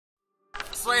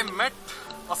So I met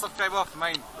a subscriber of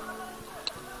mine.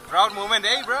 Proud moment,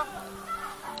 eh bro?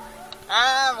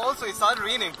 And also it started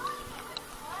raining.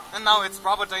 And now it's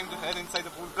proper time to head inside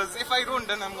the pool, because if I don't,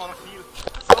 then I'm gonna feel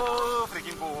so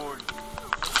freaking cold.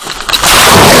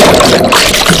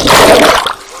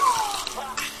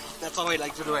 That's how I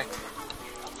like to do it.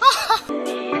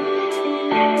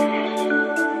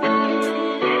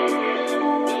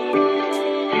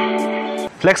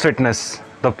 Flex Fitness,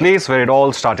 the place where it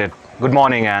all started. Good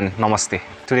morning and namaste.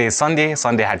 Today is Sunday.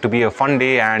 Sunday had to be a fun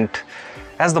day, and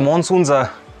as the monsoons are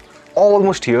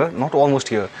almost here, not almost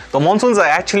here, the monsoons are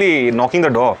actually knocking the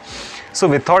door. So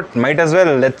we thought might as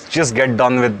well let's just get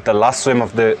done with the last swim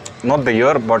of the, not the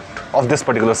year, but of this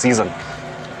particular season.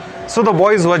 So the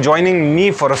boys who are joining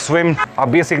me for a swim are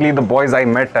basically the boys I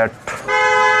met at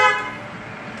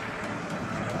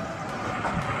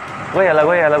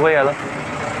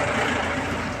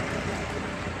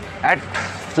at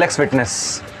Flex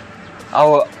Fitness.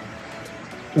 Our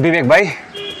Vivek bhai,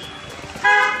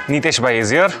 Nitesh bhai is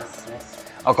here.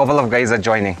 A couple of guys are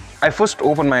joining. I first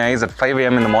opened my eyes at 5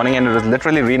 AM in the morning, and it was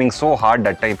literally raining so hard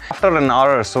that time. After an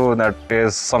hour or so, that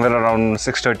is somewhere around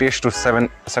 6:30ish to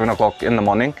 7 o'clock in the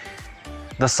morning,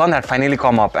 the sun had finally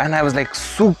come up, and I was like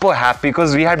super happy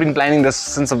because we had been planning this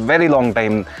since a very long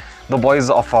time. The boys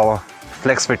of our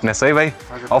Flex Fitness, eh bhai?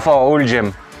 Of our old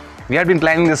gym. We had been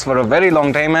planning this for a very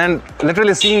long time, and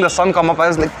literally seeing the sun come up, I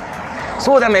was like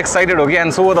so damn excited, okay,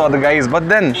 and so were the other guys. But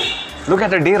then, look at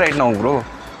the day right now, bro.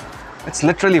 It's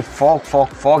literally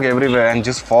fog everywhere, and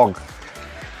just fog.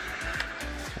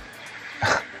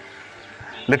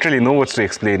 Literally no words to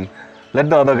explain. Let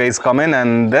the other guys come in,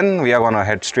 and then we are gonna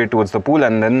head straight towards the pool,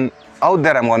 and then out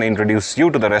there I'm gonna introduce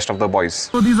you to the rest of the boys.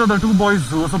 So these are the two boys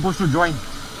who are supposed to join.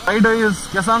 The rider is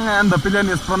Kesang and the pillion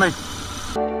is Pranay.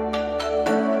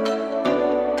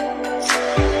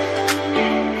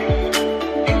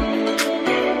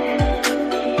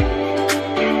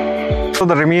 So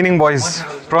the remaining boys,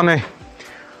 Pranay,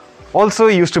 also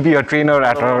used to be a trainer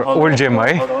at our old gym,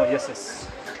 right? Yes.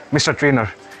 Mr. Trainer.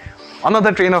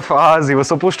 Another trainer of ours, he was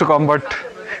supposed to come, but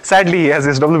sadly he has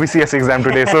his WBCS exam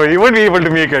today, so he won't be able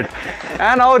to make it.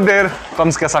 And out there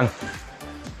comes Kesang.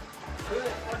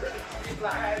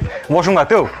 Washroom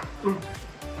aate ho?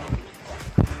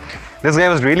 This guy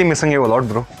was really missing you a lot,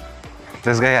 bro.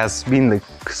 This guy has been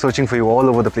like searching for you all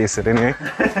over the place anyway.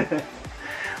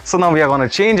 So now we are gonna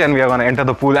change and we are gonna enter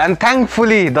the pool, and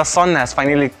thankfully the sun has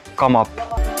finally come up.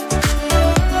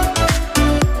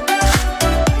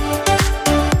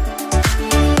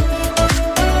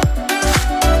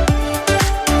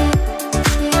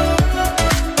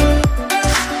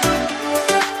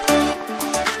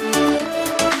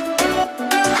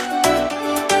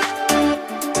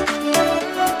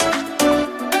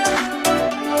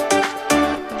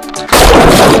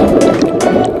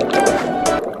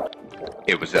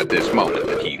 It was at this moment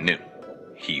that he knew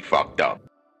he fucked up.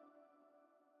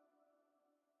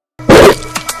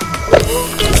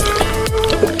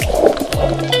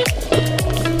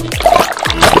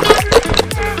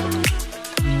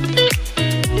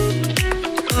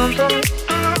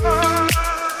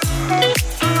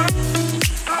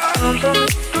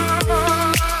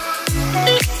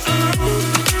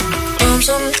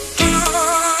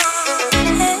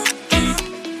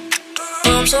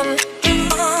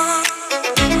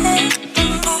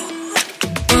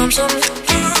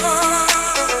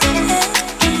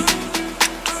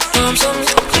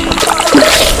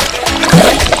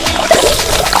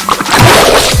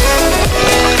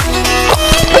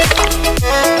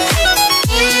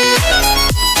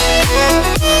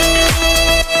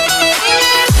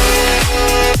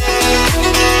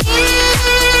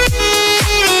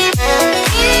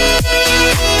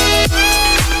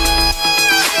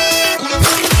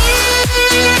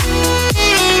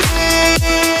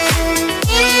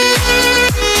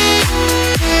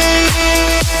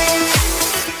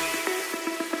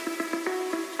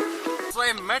 So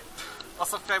I met a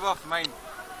subscriber of mine.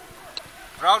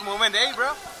 Proud moment, eh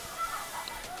bro?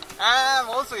 And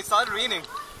also it started raining.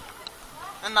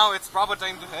 And now it's proper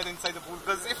time to head inside the pool,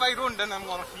 because if I don't, then I'm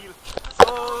gonna feel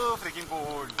so freaking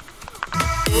cold.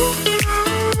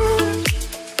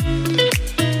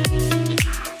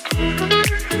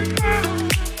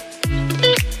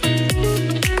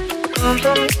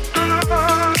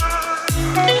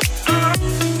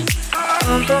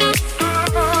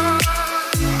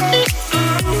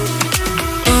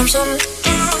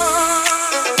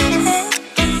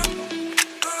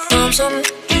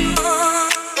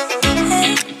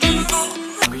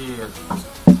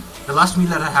 The last meal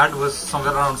that I had was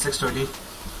somewhere around 6:30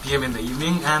 PM in the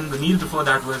evening, and the meal before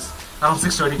that was around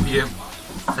 6:30 PM.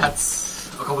 That's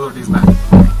a couple of days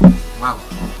back. Wow.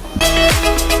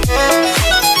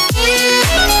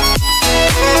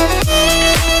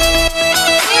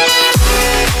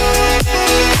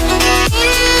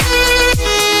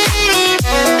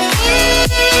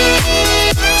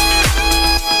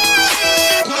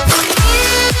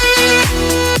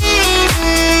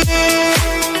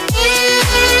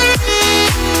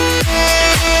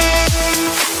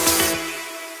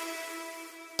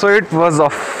 So it was a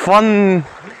fun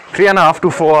 3.5 to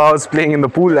 4 hours playing in the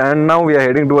pool, and now we are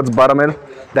heading towards Baramel,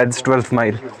 that's 12th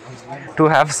mile, to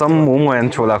have some momo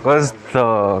and chola, because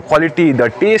the quality, the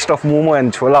taste of momo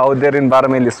and chola out there in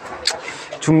Baramel is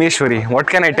chumeshwari. What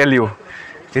can I tell you?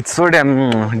 It's so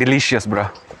damn delicious, bruh.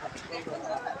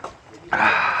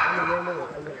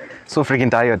 So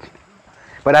freaking tired.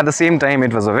 But at the same time,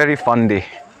 it was a very fun day.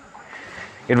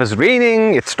 It was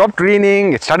raining, it stopped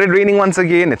raining, it started raining once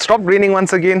again, it stopped raining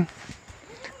once again.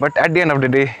 But at the end of the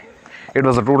day, it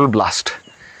was a total blast.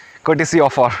 Courtesy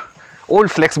of our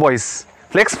old flex boys.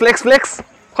 Flex, flex, flex.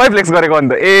 How flex gareko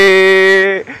anta?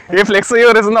 A flex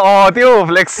यो रहेछ न त्यो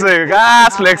flex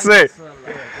गास flex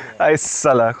ai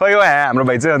sala खै हो हाम्रो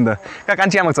भाइ चाहिँ अन्त का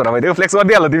कान्छी आमाको छोरा भाइ त्यो flex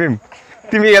गर्दिहाल्नु तिमी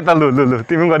तिमी यता लु लु लु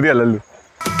तिमी गर्दिहाल्नु लु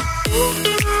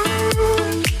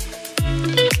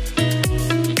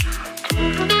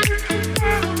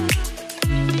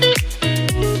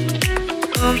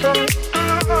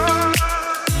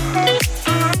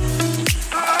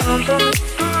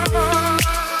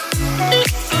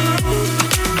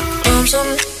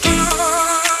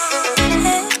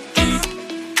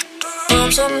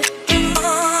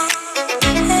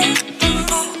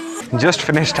Just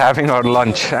finished having our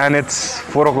lunch and it's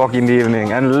 4 o'clock in the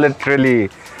evening, and literally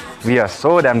we are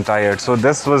so damn tired. So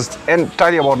this was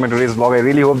entirely about my today's vlog. I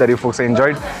really hope that you folks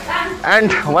enjoyed.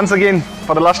 And once again,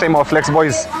 for the last time, our flex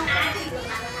boys.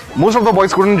 Most of the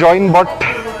boys couldn't join, but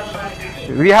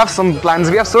we have some plans.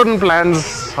 We have certain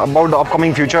plans about the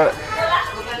upcoming future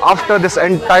after this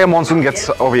entire monsoon gets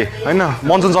away. I know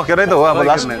monsoon सक्यो right अब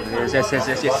last.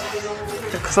 Yes.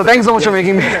 So thank you so much for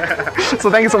making me. So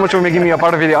thank you so much for making me a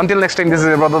part of it. Until next time, this is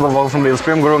your brother, the vlog from Wales,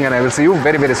 PRIYAM GURUNG, and I will see you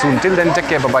very very soon. Till then, take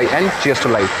care, bye bye, and cheers to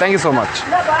life. Thank you so much.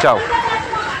 Ciao.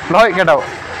 Bye, get out.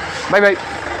 Bye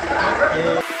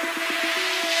bye.